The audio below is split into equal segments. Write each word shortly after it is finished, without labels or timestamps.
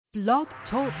Blog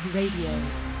Talk Radio.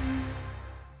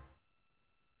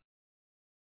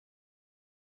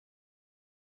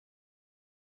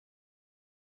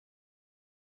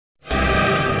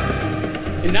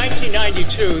 In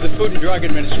 1992, the Food and Drug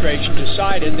Administration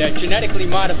decided that genetically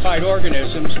modified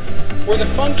organisms were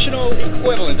the functional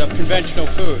equivalent of conventional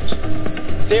foods.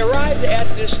 They arrived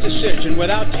at this decision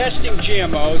without testing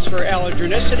GMOs for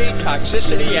allergenicity,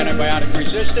 toxicity, antibiotic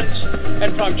resistance,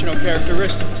 and functional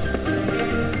characteristics.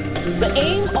 The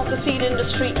aim of the seed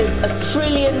industry is $1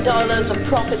 trillion of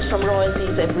profits from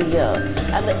royalties every year.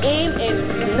 And the aim is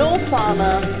no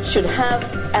farmer should have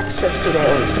access to their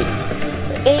own seed.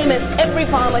 The aim is every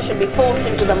farmer should be forced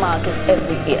into the market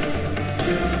every year.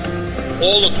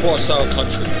 All across our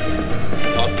country,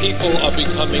 our people are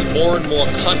becoming more and more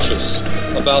conscious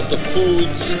about the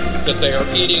foods that they are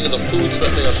eating and the foods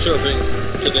that they are serving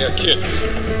to their kids.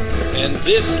 And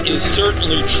this is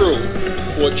certainly true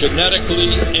for genetically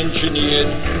engineered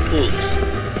foods.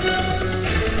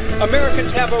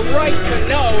 Americans have a right to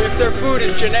know if their food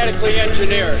is genetically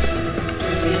engineered.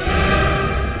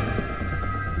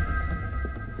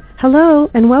 Hello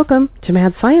and welcome to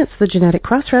Mad Science, the Genetic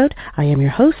Crossroad. I am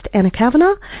your host, Anna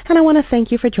Kavanaugh, and I want to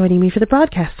thank you for joining me for the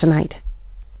broadcast tonight.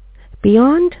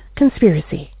 Beyond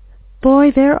conspiracy.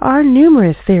 Boy, there are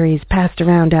numerous theories passed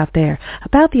around out there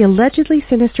about the allegedly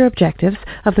sinister objectives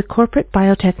of the corporate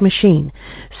biotech machine,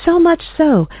 so much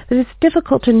so that it's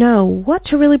difficult to know what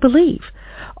to really believe.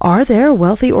 Are there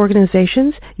wealthy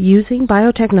organizations using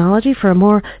biotechnology for a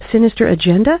more sinister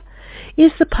agenda?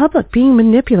 Is the public being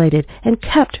manipulated and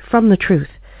kept from the truth?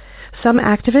 Some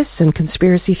activists and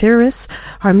conspiracy theorists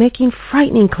are making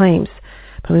frightening claims,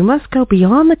 but we must go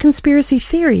beyond the conspiracy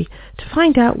theory to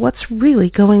find out what's really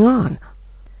going on.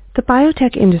 The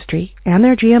biotech industry and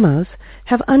their GMOs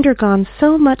have undergone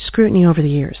so much scrutiny over the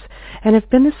years and have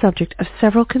been the subject of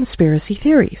several conspiracy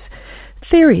theories.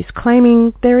 Theories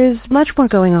claiming there is much more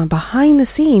going on behind the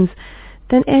scenes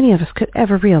than any of us could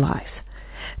ever realize.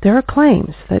 There are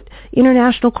claims that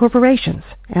international corporations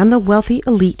and the wealthy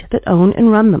elite that own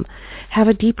and run them have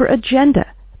a deeper agenda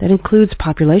that includes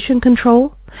population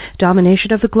control,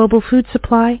 domination of the global food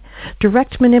supply,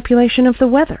 direct manipulation of the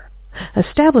weather,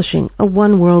 establishing a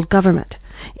one-world government,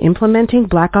 implementing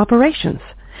black operations,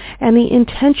 and the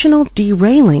intentional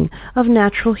derailing of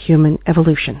natural human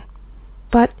evolution.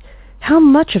 But how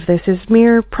much of this is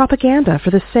mere propaganda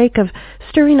for the sake of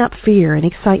stirring up fear and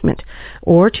excitement,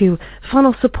 or to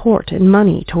funnel support and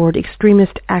money toward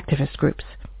extremist activist groups?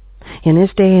 In this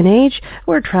day and age,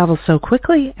 word travels so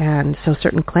quickly, and so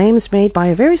certain claims made by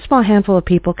a very small handful of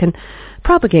people can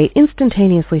propagate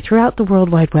instantaneously throughout the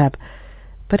World Wide Web.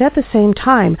 But at the same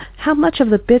time, how much of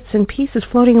the bits and pieces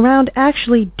floating around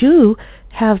actually do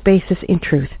have basis in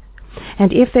truth?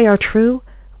 And if they are true,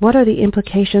 what are the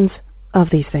implications of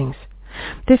these things?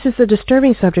 This is the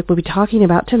disturbing subject we'll be talking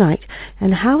about tonight,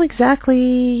 and how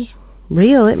exactly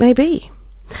real it may be.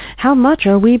 How much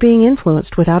are we being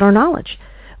influenced without our knowledge?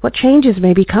 What changes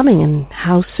may be coming, and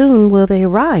how soon will they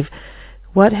arrive?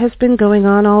 What has been going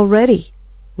on already,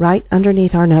 right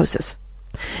underneath our noses?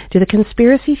 Do the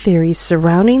conspiracy theories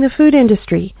surrounding the food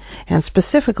industry, and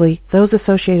specifically those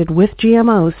associated with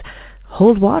GMOs,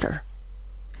 hold water?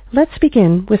 Let's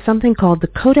begin with something called the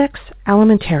Codex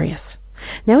Alimentarius.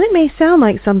 Now, it may sound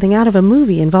like something out of a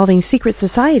movie involving secret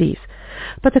societies,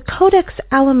 but the Codex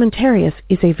Alimentarius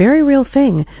is a very real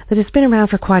thing that has been around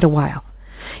for quite a while.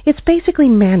 It's basically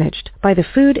managed by the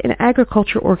Food and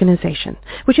Agriculture Organization,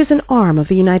 which is an arm of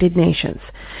the United Nations,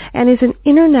 and is an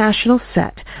international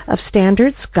set of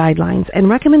standards, guidelines, and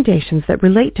recommendations that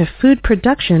relate to food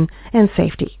production and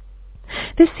safety.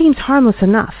 This seems harmless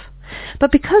enough,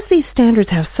 but because these standards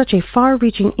have such a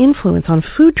far-reaching influence on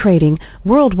food trading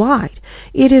worldwide,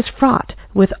 it is fraught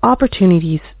with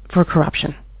opportunities for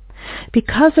corruption.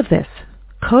 Because of this,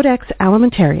 Codex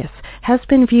Alimentarius has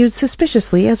been viewed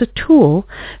suspiciously as a tool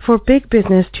for big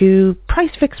business to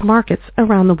price-fix markets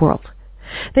around the world.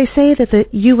 They say that the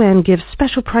UN gives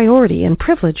special priority and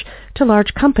privilege to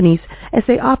large companies as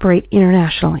they operate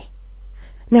internationally.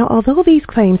 Now, although these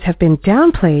claims have been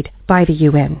downplayed by the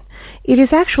UN, it is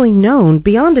actually known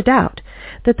beyond a doubt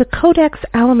that the Codex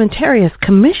Alimentarius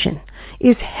Commission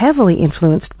is heavily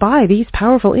influenced by these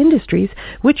powerful industries,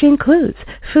 which includes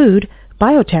food,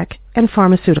 biotech, and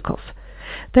pharmaceuticals.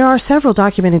 There are several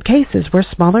documented cases where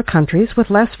smaller countries with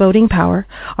less voting power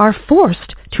are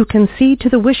forced to concede to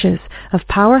the wishes of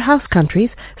powerhouse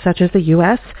countries such as the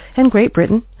U.S. and Great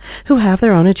Britain, who have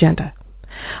their own agenda.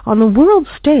 On the world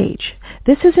stage,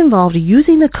 this has involved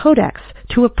using the Codex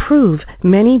to approve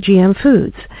many GM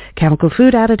foods, chemical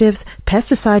food additives,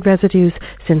 pesticide residues,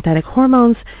 synthetic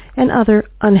hormones, and other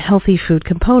unhealthy food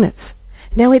components.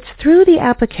 Now, it's through the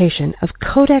application of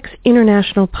Codex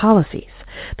international policies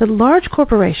that large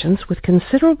corporations with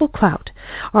considerable clout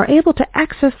are able to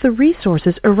access the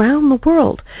resources around the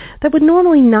world that would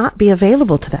normally not be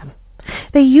available to them.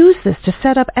 They use this to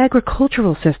set up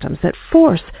agricultural systems that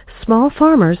force small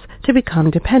farmers to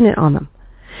become dependent on them.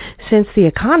 Since the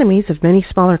economies of many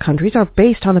smaller countries are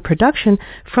based on the production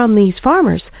from these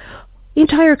farmers,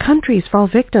 entire countries fall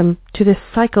victim to this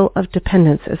cycle of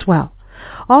dependence as well,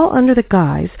 all under the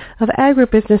guise of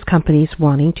agribusiness companies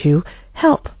wanting to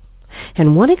help.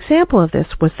 And one example of this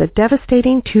was the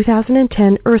devastating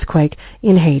 2010 earthquake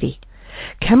in Haiti.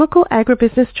 Chemical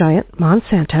agribusiness giant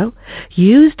Monsanto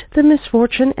used the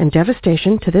misfortune and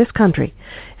devastation to this country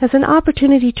as an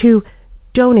opportunity to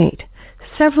donate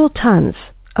several tons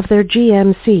of their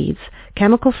GM seeds,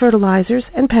 chemical fertilizers,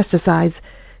 and pesticides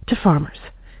to farmers.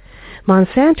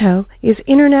 Monsanto is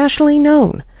internationally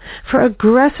known for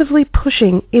aggressively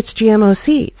pushing its GMO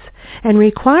seeds and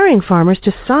requiring farmers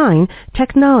to sign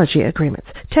technology agreements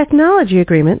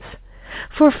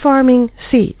for farming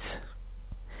seeds.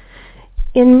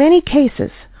 In many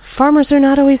cases, farmers are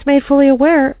not always made fully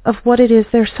aware of what it is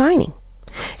they're signing,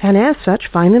 and as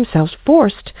such find themselves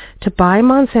forced to buy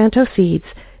Monsanto seeds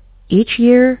each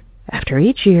year after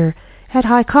each year at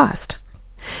high cost.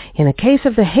 In the case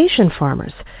of the Haitian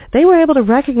farmers, they were able to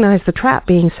recognize the trap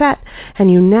being set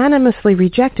and unanimously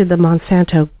rejected the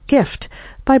Monsanto gift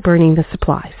by burning the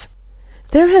supplies.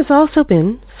 There has also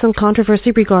been some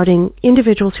controversy regarding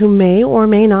individuals who may or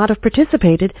may not have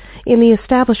participated in the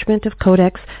establishment of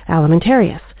Codex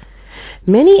Alimentarius.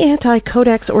 Many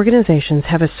anti-Codex organizations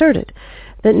have asserted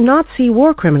that Nazi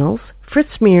war criminals,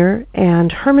 Fritz Meer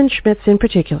and Hermann Schmitz in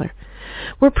particular,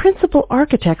 were principal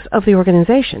architects of the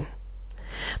organization.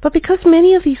 But because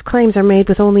many of these claims are made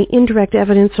with only indirect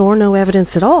evidence or no evidence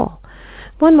at all,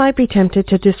 one might be tempted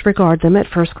to disregard them at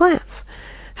first glance.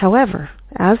 However,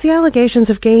 as the allegations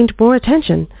have gained more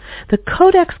attention, the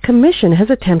Codex Commission has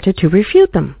attempted to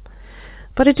refute them,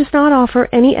 but it does not offer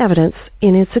any evidence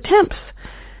in its attempts.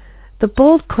 The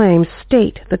bold claims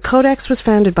state the Codex was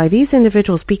founded by these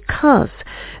individuals because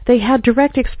they had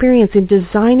direct experience in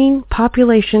designing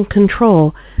population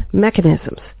control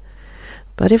mechanisms.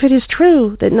 But if it is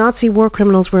true that Nazi war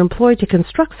criminals were employed to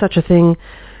construct such a thing,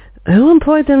 who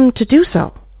employed them to do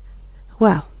so?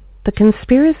 Well, the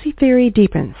conspiracy theory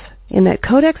deepens in that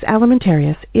Codex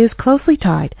Alimentarius is closely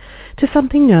tied to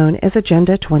something known as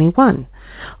Agenda 21,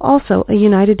 also a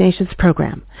United Nations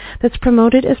program that's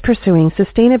promoted as pursuing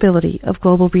sustainability of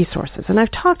global resources. And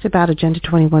I've talked about Agenda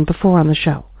 21 before on the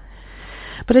show.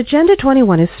 But Agenda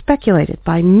 21 is speculated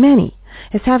by many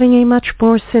as having a much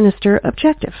more sinister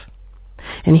objective.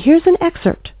 And here's an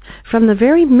excerpt from the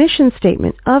very mission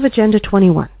statement of Agenda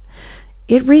 21.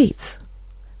 It reads,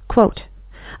 quote,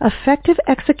 "Effective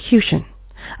execution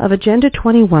of Agenda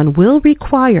 21 will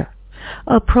require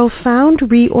a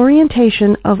profound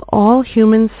reorientation of all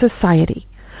human society,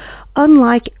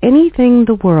 unlike anything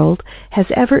the world has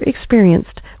ever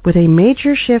experienced, with a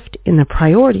major shift in the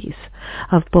priorities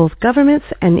of both governments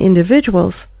and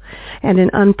individuals, and an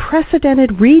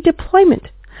unprecedented redeployment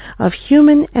of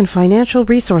human and financial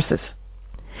resources.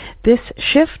 This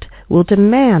shift will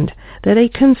demand that a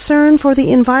concern for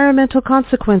the environmental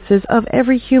consequences of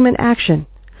every human action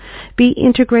be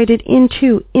integrated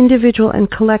into individual and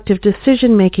collective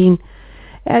decision-making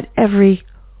at every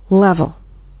level."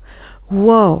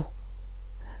 Whoa.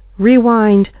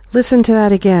 Rewind. Listen to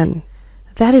that again.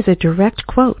 That is a direct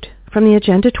quote from the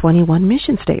Agenda 21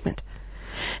 mission statement.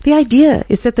 The idea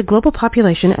is that the global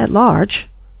population at large,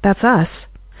 that's us,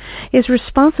 is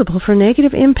responsible for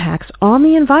negative impacts on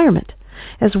the environment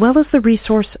as well as the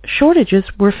resource shortages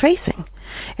we're facing,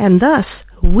 and thus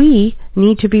we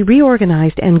need to be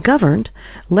reorganized and governed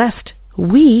lest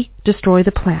we destroy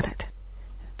the planet.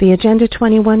 The Agenda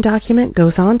 21 document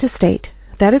goes on to state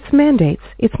that its mandates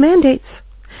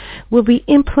will be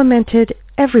implemented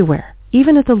everywhere,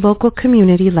 even at the local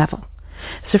community level.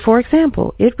 So, for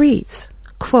example, it reads,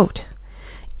 quote,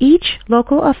 "Each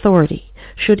local authority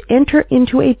should enter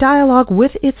into a dialogue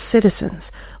with its citizens,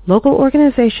 local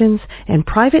organizations, and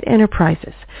private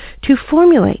enterprises to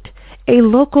formulate a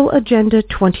local Agenda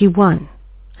 21.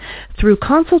 Through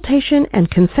consultation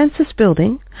and consensus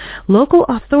building, local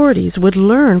authorities would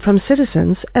learn from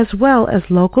citizens as well as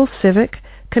local civic,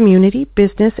 community,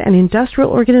 business, and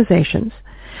industrial organizations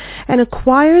and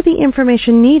acquire the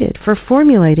information needed for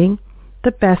formulating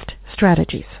the best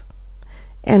strategies."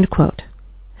 End quote.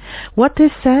 What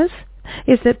this says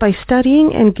is that by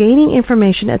studying and gaining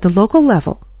information at the local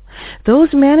level, those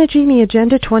managing the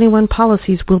Agenda 21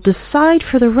 policies will decide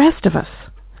for the rest of us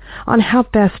on how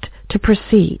best to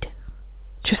proceed.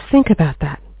 Just think about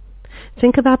that.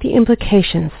 Think about the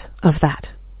implications of that.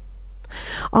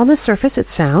 On the surface, it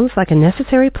sounds like a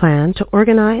necessary plan to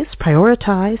organize,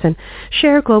 prioritize, and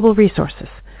share global resources.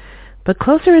 But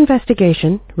closer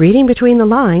investigation, reading between the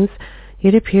lines,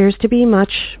 it appears to be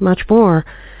much, much more.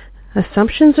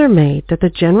 Assumptions are made that the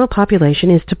general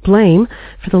population is to blame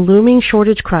for the looming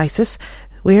shortage crisis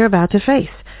we are about to face.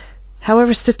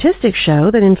 However, statistics show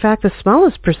that in fact the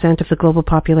smallest percent of the global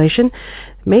population,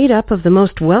 made up of the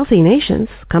most wealthy nations,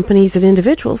 companies, and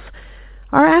individuals,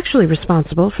 are actually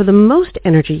responsible for the most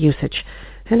energy usage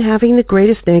and having the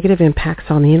greatest negative impacts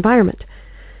on the environment.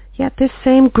 Yet this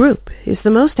same group is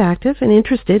the most active and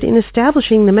interested in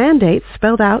establishing the mandates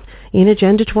spelled out in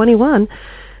Agenda 21,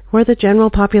 where the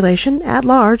general population at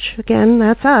large, again,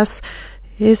 that's us,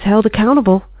 is held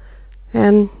accountable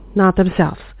and not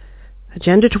themselves.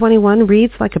 Agenda 21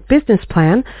 reads like a business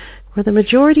plan where the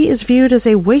majority is viewed as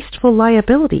a wasteful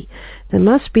liability that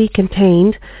must be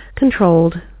contained,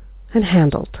 controlled, and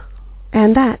handled.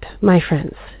 And that, my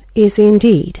friends, is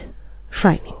indeed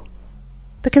frightening.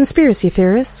 The conspiracy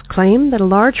theorists claim that a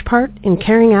large part in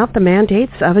carrying out the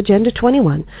mandates of Agenda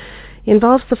 21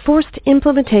 involves the forced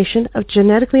implementation of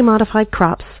genetically modified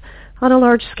crops on a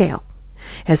large scale.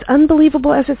 As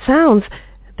unbelievable as it sounds,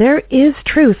 there is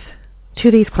truth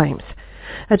to these claims.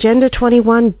 Agenda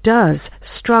 21 does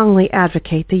strongly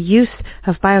advocate the use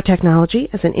of biotechnology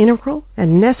as an integral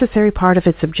and necessary part of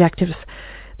its objectives.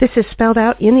 This is spelled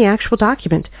out in the actual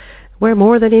document, where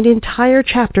more than an entire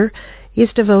chapter is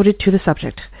devoted to the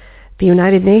subject. The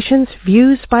United Nations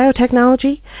views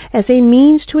biotechnology as a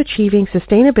means to achieving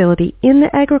sustainability in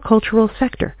the agricultural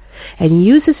sector and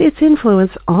uses its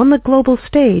influence on the global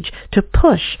stage to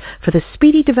push for the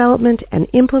speedy development and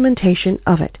implementation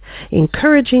of it,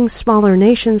 encouraging smaller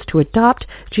nations to adopt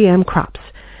GM crops.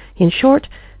 In short,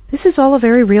 this is all a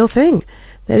very real thing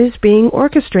that is being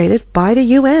orchestrated by the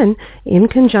UN in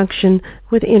conjunction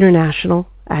with international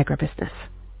agribusiness.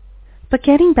 But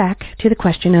getting back to the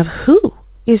question of who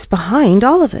is behind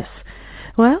all of this,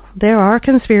 well, there are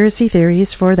conspiracy theories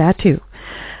for that too.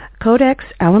 Codex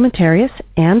Alimentarius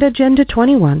and Agenda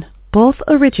 21 both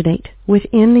originate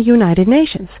within the United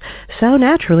Nations. So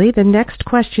naturally, the next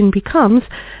question becomes,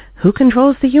 who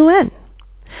controls the UN?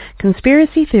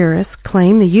 Conspiracy theorists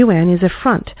claim the UN is a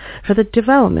front for the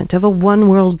development of a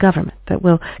one-world government that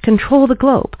will control the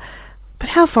globe. But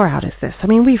how far out is this? I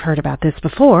mean, we've heard about this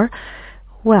before.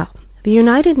 Well, the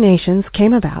United Nations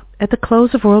came about at the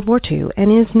close of World War II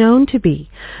and is known to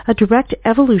be a direct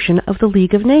evolution of the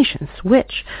League of Nations,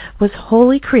 which was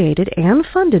wholly created and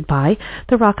funded by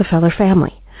the Rockefeller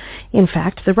family. In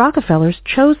fact, the Rockefellers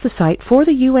chose the site for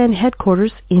the UN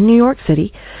headquarters in New York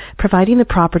City, providing the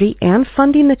property and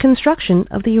funding the construction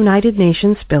of the United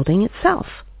Nations building itself.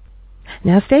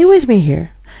 Now stay with me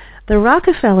here. The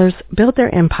Rockefellers built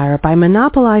their empire by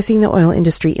monopolizing the oil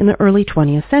industry in the early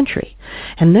 20th century,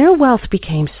 and their wealth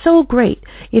became so great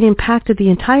it impacted the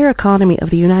entire economy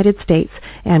of the United States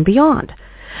and beyond.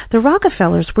 The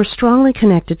Rockefellers were strongly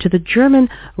connected to the German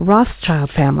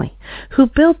Rothschild family, who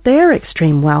built their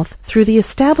extreme wealth through the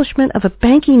establishment of a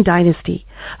banking dynasty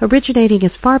originating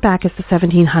as far back as the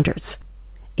 1700s.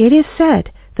 It is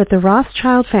said that the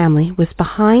Rothschild family was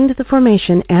behind the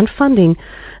formation and funding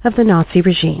of the Nazi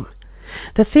regime.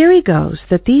 The theory goes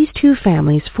that these two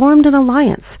families formed an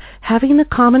alliance having the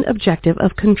common objective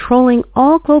of controlling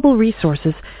all global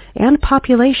resources and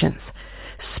populations,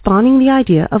 spawning the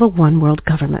idea of a one-world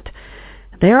government.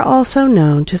 They are also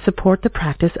known to support the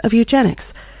practice of eugenics,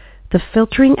 the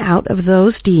filtering out of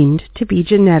those deemed to be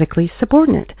genetically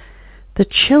subordinate. The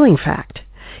chilling fact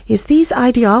is these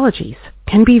ideologies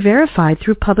can be verified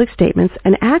through public statements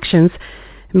and actions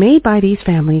made by these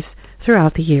families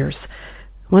throughout the years.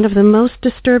 One of the most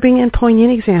disturbing and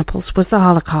poignant examples was the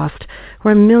Holocaust,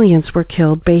 where millions were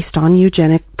killed based on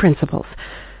eugenic principles.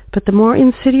 But the more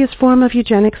insidious form of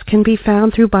eugenics can be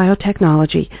found through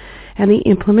biotechnology and the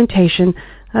implementation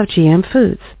of GM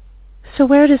foods. So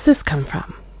where does this come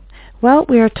from? Well,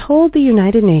 we are told the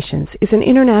United Nations is an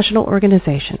international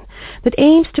organization that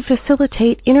aims to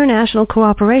facilitate international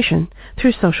cooperation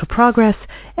through social progress,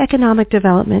 economic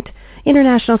development,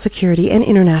 international security, and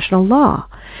international law.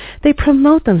 They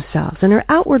promote themselves and are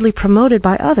outwardly promoted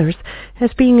by others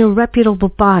as being a reputable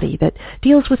body that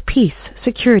deals with peace,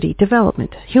 security,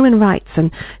 development, human rights,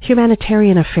 and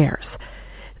humanitarian affairs.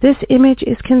 This image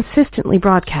is consistently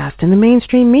broadcast in the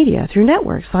mainstream media through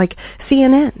networks like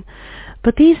CNN.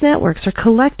 But these networks are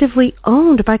collectively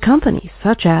owned by companies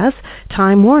such as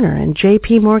Time Warner and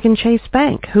J.P. Morgan Chase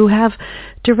Bank, who have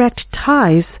direct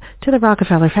ties to the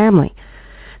Rockefeller family.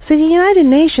 So the United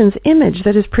Nations image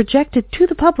that is projected to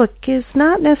the public is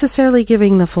not necessarily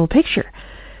giving the full picture.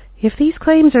 If these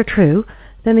claims are true,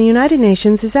 then the United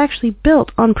Nations is actually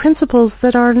built on principles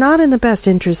that are not in the best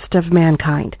interest of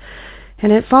mankind,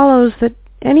 and it follows that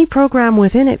any program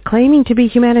within it claiming to be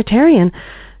humanitarian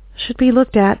should be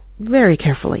looked at very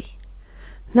carefully.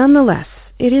 Nonetheless,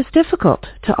 it is difficult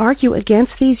to argue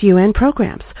against these UN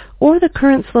programs or the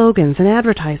current slogans and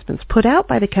advertisements put out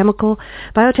by the chemical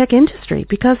biotech industry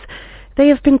because they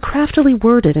have been craftily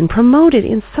worded and promoted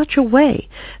in such a way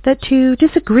that to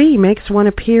disagree makes one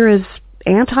appear as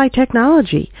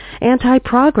anti-technology,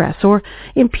 anti-progress, or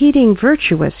impeding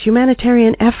virtuous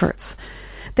humanitarian efforts.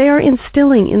 They are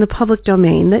instilling in the public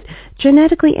domain that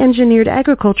genetically engineered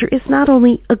agriculture is not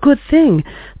only a good thing,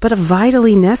 but a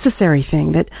vitally necessary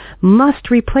thing that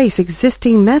must replace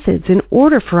existing methods in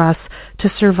order for us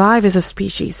to survive as a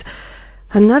species.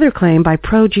 Another claim by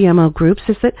pro-GMO groups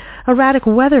is that erratic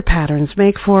weather patterns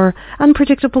make for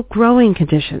unpredictable growing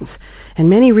conditions, and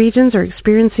many regions are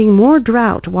experiencing more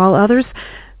drought while others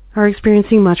are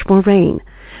experiencing much more rain.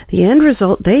 The end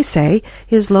result, they say,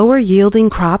 is lower yielding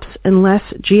crops unless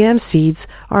GM seeds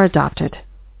are adopted.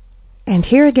 And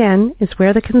here again is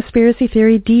where the conspiracy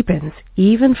theory deepens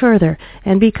even further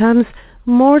and becomes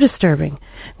more disturbing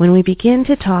when we begin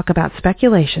to talk about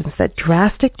speculations that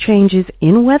drastic changes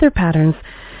in weather patterns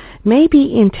may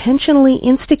be intentionally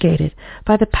instigated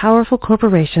by the powerful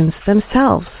corporations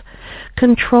themselves,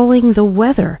 controlling the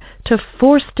weather to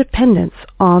force dependence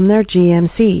on their GM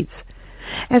seeds.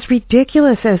 As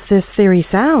ridiculous as this theory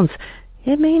sounds,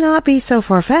 it may not be so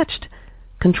far-fetched.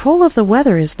 Control of the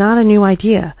weather is not a new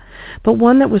idea, but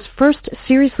one that was first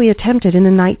seriously attempted in the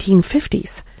 1950s.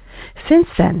 Since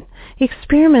then,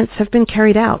 experiments have been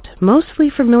carried out, mostly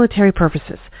for military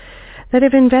purposes, that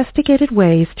have investigated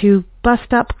ways to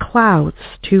bust up clouds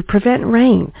to prevent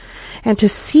rain and to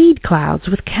seed clouds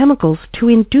with chemicals to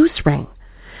induce rain.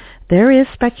 There is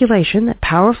speculation that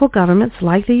powerful governments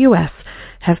like the U.S.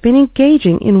 have been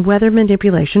engaging in weather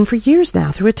manipulation for years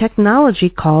now through a technology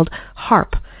called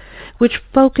HAARP, which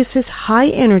focuses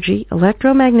high-energy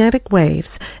electromagnetic waves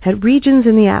at regions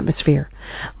in the atmosphere,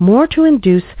 more to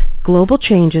induce global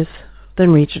changes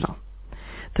than regional.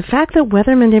 The fact that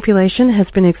weather manipulation has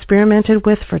been experimented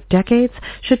with for decades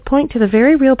should point to the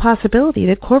very real possibility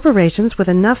that corporations with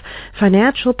enough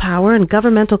financial power and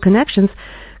governmental connections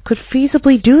could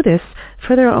feasibly do this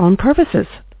for their own purposes.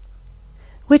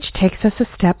 Which takes us a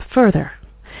step further.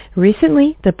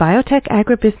 Recently, the biotech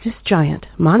agribusiness giant,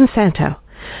 Monsanto,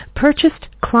 purchased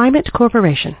Climate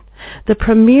Corporation, the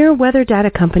premier weather data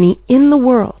company in the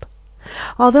world.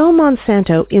 Although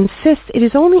Monsanto insists it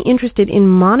is only interested in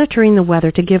monitoring the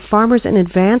weather to give farmers an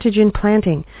advantage in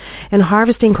planting and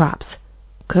harvesting crops,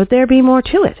 could there be more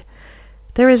to it?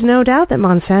 There is no doubt that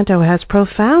Monsanto has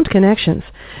profound connections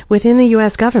within the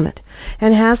U.S. government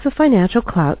and has the financial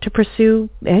clout to pursue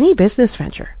any business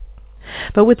venture.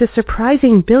 But with the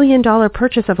surprising billion-dollar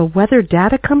purchase of a weather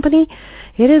data company,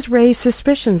 it has raised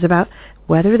suspicions about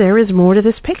whether there is more to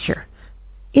this picture.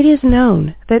 It is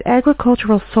known that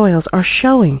agricultural soils are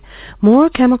showing more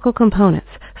chemical components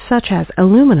such as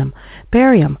aluminum,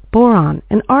 barium, boron,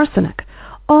 and arsenic,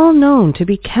 all known to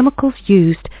be chemicals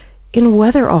used in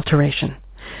weather alteration.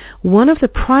 One of the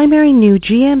primary new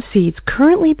GM seeds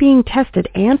currently being tested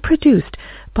and produced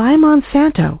by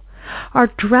Monsanto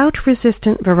are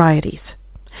drought-resistant varieties.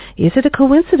 Is it a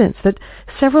coincidence that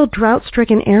several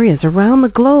drought-stricken areas around the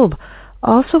globe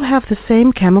also have the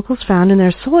same chemicals found in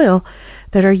their soil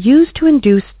that are used to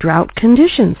induce drought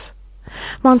conditions?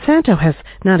 Monsanto has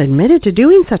not admitted to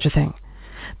doing such a thing,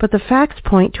 but the facts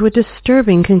point to a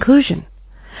disturbing conclusion.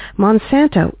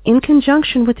 Monsanto, in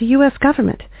conjunction with the U.S.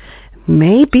 government,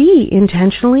 may be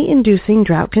intentionally inducing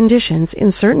drought conditions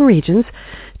in certain regions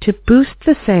to boost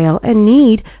the sale and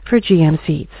need for GM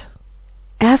seeds.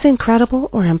 As incredible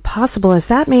or impossible as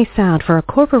that may sound for a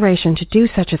corporation to do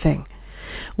such a thing,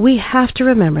 we have to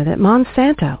remember that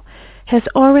Monsanto has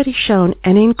already shown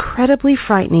an incredibly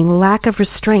frightening lack of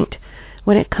restraint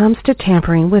when it comes to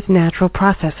tampering with natural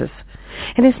processes.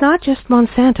 And it's not just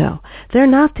Monsanto. They're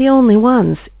not the only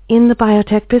ones in the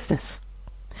biotech business.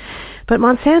 But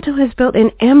Monsanto has built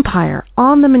an empire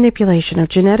on the manipulation of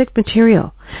genetic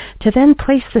material to then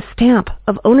place the stamp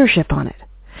of ownership on it.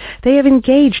 They have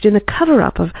engaged in the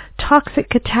cover-up of toxic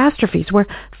catastrophes where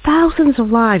thousands of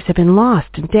lives have been lost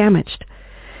and damaged.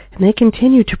 And they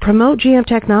continue to promote GM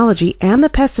technology and the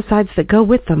pesticides that go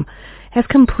with them as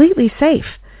completely safe,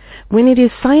 when it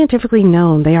is scientifically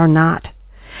known they are not.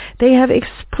 They have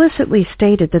explicitly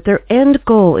stated that their end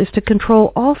goal is to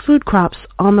control all food crops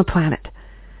on the planet.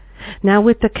 Now,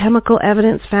 with the chemical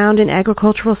evidence found in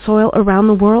agricultural soil around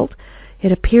the world,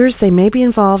 it appears they may be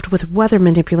involved with weather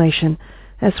manipulation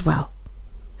as well.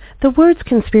 The words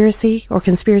conspiracy or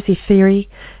conspiracy theory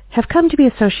have come to be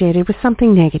associated with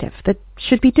something negative that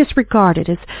should be disregarded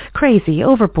as crazy,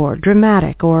 overboard,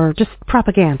 dramatic, or just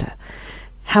propaganda.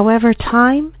 However,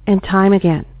 time and time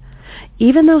again,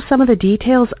 even though some of the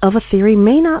details of a theory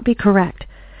may not be correct,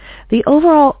 the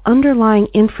overall underlying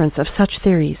inference of such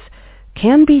theories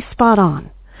can be spot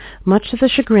on, much to the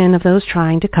chagrin of those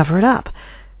trying to cover it up.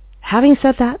 Having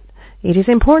said that, it is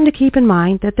important to keep in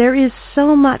mind that there is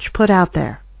so much put out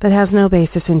there that has no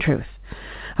basis in truth.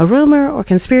 A rumor or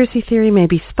conspiracy theory may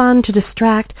be spun to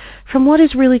distract from what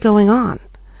is really going on.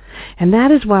 And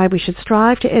that is why we should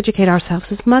strive to educate ourselves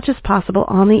as much as possible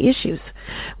on the issues,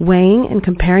 weighing and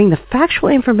comparing the factual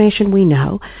information we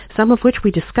know, some of which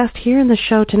we discussed here in the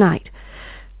show tonight,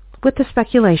 with the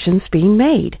speculations being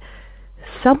made.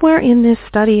 Somewhere in this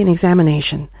study and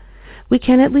examination, we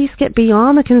can at least get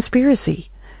beyond the conspiracy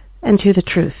and to the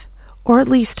truth, or at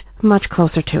least much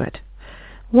closer to it.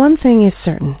 One thing is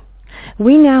certain.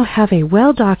 We now have a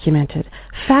well-documented,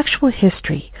 factual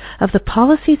history of the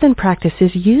policies and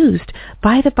practices used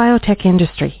by the biotech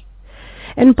industry.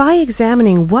 And by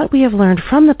examining what we have learned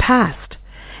from the past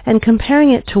and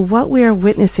comparing it to what we are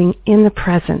witnessing in the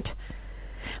present,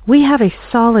 we have a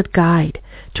solid guide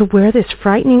to where this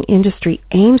frightening industry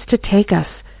aims to take us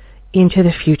into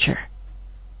the future.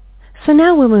 So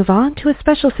now we'll move on to a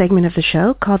special segment of the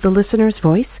show called The Listener's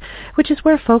Voice, which is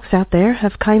where folks out there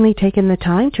have kindly taken the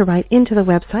time to write into the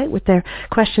website with their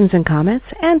questions and comments,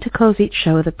 and to close each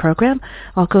show of the program,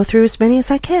 I'll go through as many as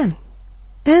I can.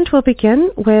 And we'll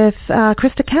begin with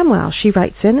Krista Camwell. She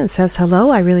writes in and says,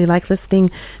 "Hello, I really like listening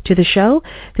to the show.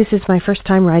 This is my first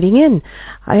time writing in.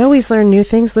 I always learn new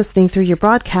things listening through your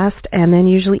broadcast, and then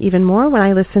usually even more when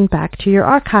I listen back to your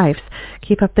archives.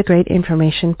 Keep up the great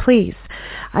information, please.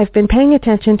 I've been paying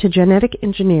attention to genetic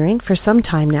engineering for some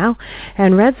time now,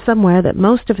 and read somewhere that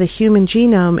most of the human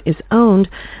genome is owned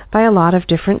by a lot of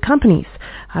different companies.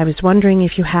 I was wondering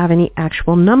if you have any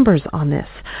actual numbers on this.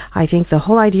 I think the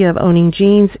whole idea of owning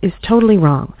genes is totally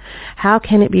wrong. How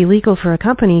can it be legal for a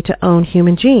company to own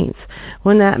human genes?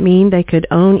 Wouldn't that mean they could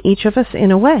own each of us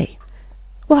in a way?"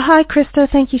 Well, hi, Krista.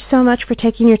 Thank you so much for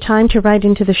taking your time to write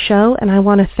into the show, and I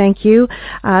want to thank you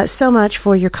so much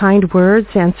for your kind words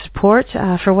and support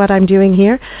for what I'm doing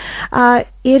here.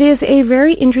 It is a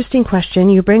very interesting question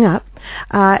you bring up,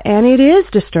 and it is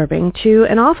disturbing to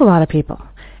an awful lot of people.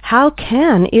 How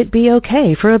can it be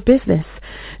okay for a business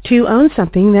to own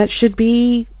something that should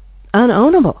be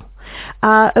unownable?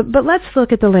 But let's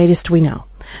look at the latest we know.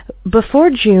 Before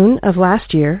June of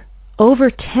last year, over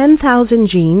 10,000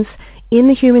 genes in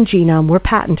the human genome were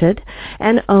patented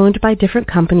and owned by different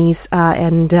companies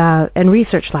and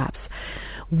research labs.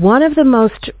 One of the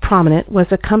most prominent was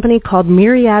a company called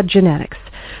Myriad Genetics,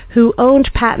 who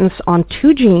owned patents on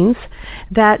 2 genes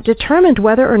that determined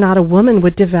whether or not a woman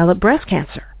would develop breast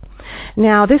cancer.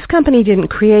 Now, this company didn't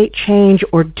create, change,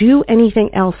 or do anything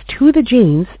else to the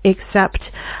genes except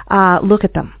look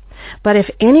at them. But if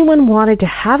anyone wanted to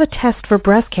have a test for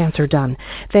breast cancer done,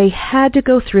 they had to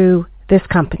go through this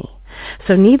company.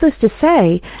 So needless to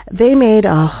say, they made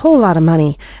a whole lot of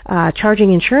money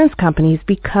charging insurance companies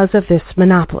because of this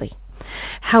monopoly.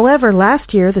 However,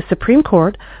 last year, the Supreme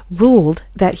Court ruled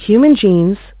that human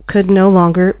genes could no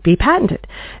longer be patented.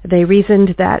 They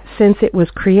reasoned that since it was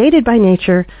created by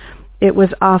nature, it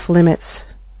was off limits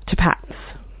to patents.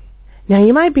 Now,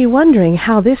 you might be wondering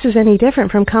how this is any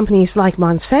different from companies like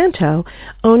Monsanto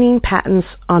owning patents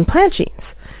on plant genes.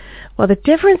 Well, the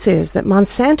difference is that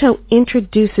Monsanto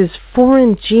introduces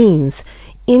foreign genes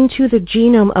into the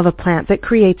genome of a plant that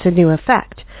creates a new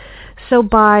effect. So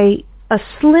by a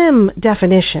slim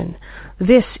definition,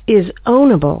 this is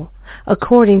ownable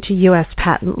according to U.S.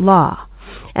 patent law.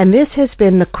 And this has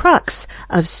been the crux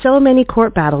of so many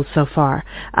court battles so far.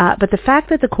 But the fact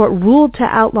that the court ruled to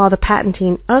outlaw the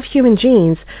patenting of human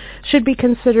genes should be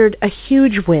considered a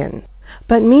huge win.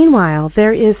 But meanwhile,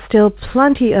 there is still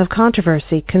plenty of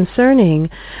controversy concerning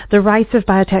the rights of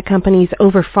biotech companies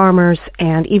over farmers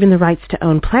and even the rights to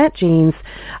own plant genes,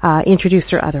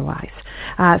 introduced or otherwise.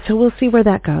 So we'll see where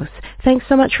that goes. Thanks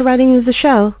so much for writing into the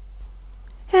show.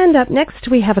 And up next,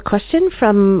 we have a question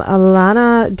from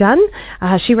Alana Dunn.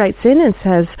 She writes in and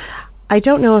says, "I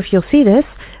don't know if you'll see this,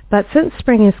 but since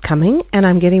spring is coming and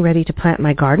I'm getting ready to plant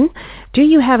my garden, do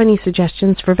you have any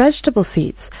suggestions for vegetable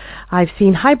seeds? I've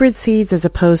seen hybrid seeds as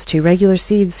opposed to regular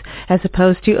seeds, as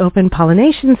opposed to open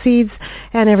pollination seeds,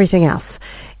 and everything else.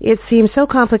 It seems so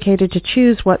complicated to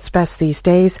choose what's best these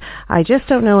days. I just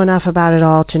don't know enough about it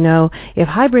all to know if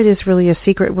hybrid is really a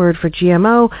secret word for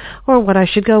GMO or what I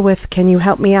should go with. Can you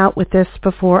help me out with this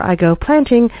before I go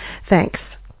planting? Thanks.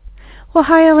 Well,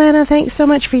 hi, Alana. Thanks so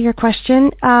much for your question.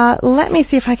 Let me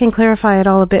see if I can clarify it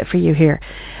all a bit for you here.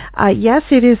 Yes,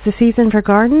 it is the season for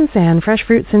gardens and fresh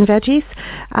fruits and veggies.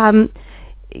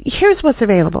 Here's what's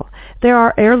available. There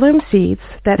are heirloom seeds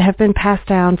that have been passed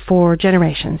down for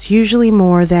generations, usually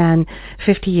more than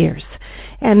 50 years.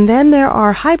 And then there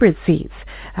are hybrid seeds,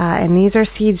 and these are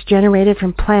seeds generated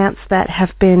from plants that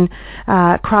have been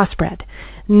crossbred.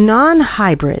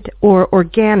 Non-hybrid or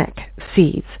organic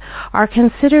seeds are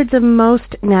considered the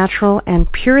most natural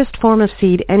and purest form of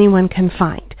seed anyone can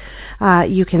find.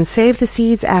 You can save the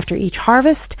seeds after each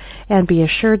harvest and be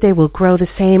assured they will grow the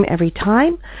same every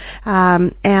time.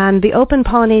 And the open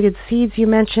pollinated seeds you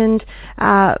mentioned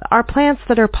are plants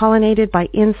that are pollinated by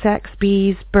insects,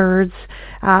 bees, birds,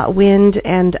 wind,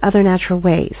 and other natural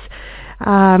ways.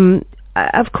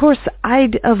 Of course,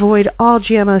 I'd avoid all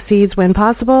GMO seeds when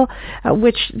possible,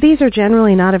 which these are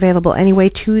generally not available anyway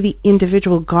to the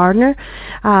individual gardener.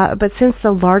 But since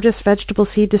the largest vegetable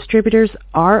seed distributors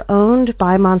are owned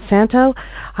by Monsanto,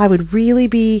 I would really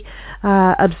be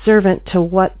observant to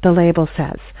what the label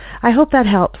says. I hope that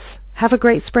helps. Have a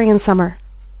great spring and summer.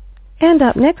 And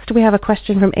up next, we have a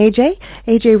question from AJ.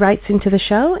 AJ writes into the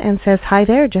show and says, "Hi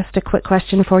there, just a quick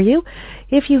question for you.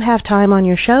 If you have time on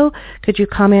your show, could you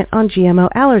comment on GMO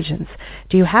allergens?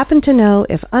 Do you happen to know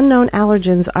if unknown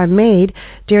allergens are made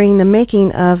during the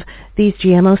making of these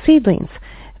GMO seedlings?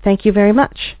 Thank you very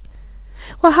much."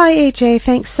 Well, hi, AJ.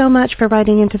 Thanks so much for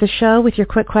writing into the show with your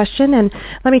quick question, and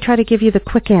let me try to give you the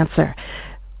quick answer.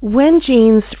 When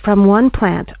genes from one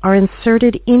plant are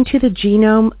inserted into the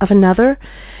genome of another,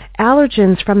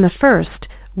 allergens from the first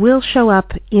will show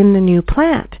up in the new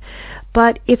plant.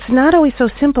 But it's not always so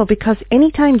simple, because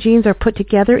anytime genes are put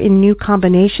together in new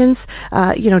combinations,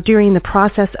 during the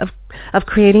process of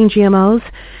creating GMOs,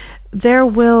 there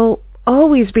will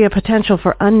always be a potential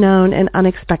for unknown and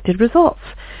unexpected results.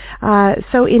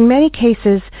 So in many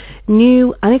cases,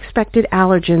 new unexpected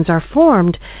allergens are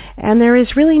formed, and there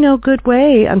is really no good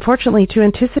way, unfortunately, to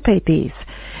anticipate these.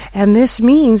 And this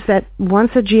means that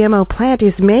once a GMO plant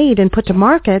is made and put to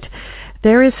market,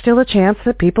 there is still a chance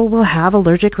that people will have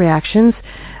allergic reactions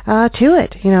to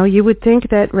it. You would think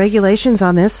that regulations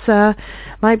on this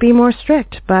might be more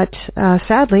strict, but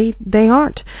sadly, they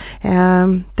aren't.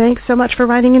 Thanks so much for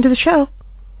writing into the show.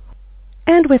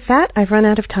 And with that, I've run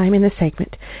out of time in this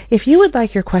segment. If you would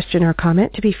like your question or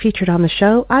comment to be featured on the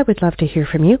show, I would love to hear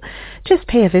from you. Just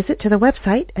pay a visit to the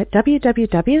website at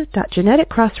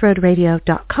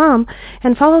www.geneticcrossroadradio.com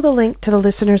and follow the link to the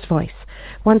listener's voice.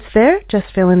 Once there,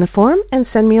 just fill in the form and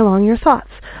send me along your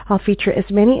thoughts. I'll feature as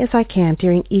many as I can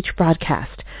during each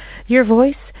broadcast. Your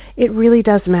voice, it really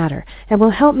does matter, and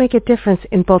will help make a difference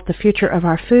in both the future of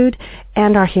our food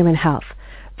and our human health.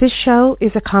 This show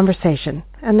is a conversation,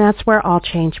 and that's where all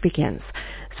change begins.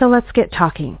 So let's get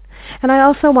talking. And I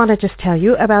also want to just tell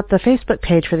you about the Facebook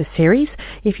page for the series.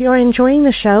 If you're enjoying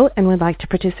the show and would like to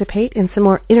participate in some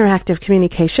more interactive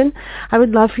communication, I would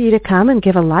love for you to come and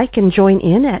give a like and join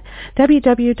in at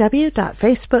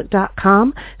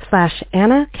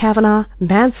www.facebook.com/Anna Kavanaugh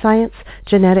Mad Science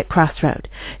Genetic Crossroad.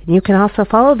 And you can also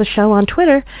follow the show on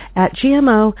Twitter at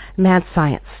GMO Mad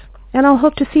Science. And I'll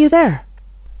hope to see you there.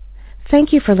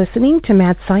 Thank you for listening to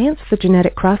Mad Science, the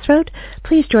Genetic Crossroad.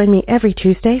 Please join me every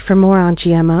Tuesday for more on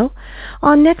GMO.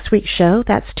 On next week's show,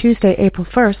 that's Tuesday, April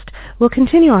 1st, we'll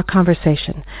continue our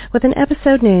conversation with an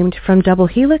episode named From Double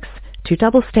Helix to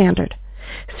Double Standard.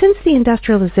 Since the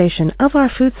industrialization of our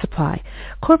food supply,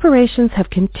 corporations have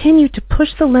continued to push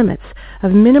the limits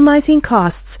of minimizing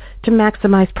costs to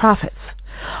maximize profits.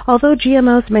 Although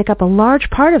GMOs make up a large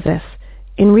part of this,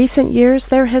 in recent years,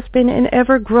 there has been an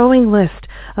ever-growing list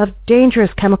of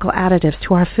dangerous chemical additives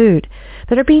to our food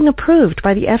that are being approved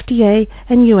by the FDA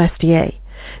and USDA.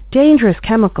 Dangerous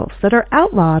chemicals that are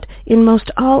outlawed in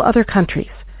most all other countries.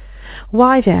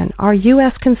 Why then are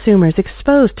U.S. consumers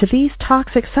exposed to these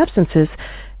toxic substances,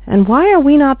 and why are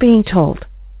we not being told?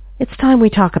 It's time we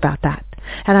talk about that,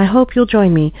 and I hope you'll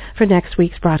join me for next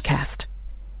week's broadcast.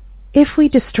 If we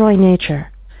destroy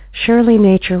nature, surely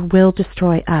nature will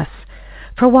destroy us.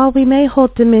 For while we may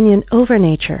hold dominion over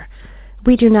nature,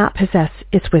 we do not possess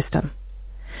its wisdom.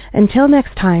 Until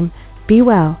next time, be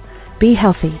well, be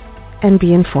healthy, and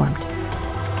be informed.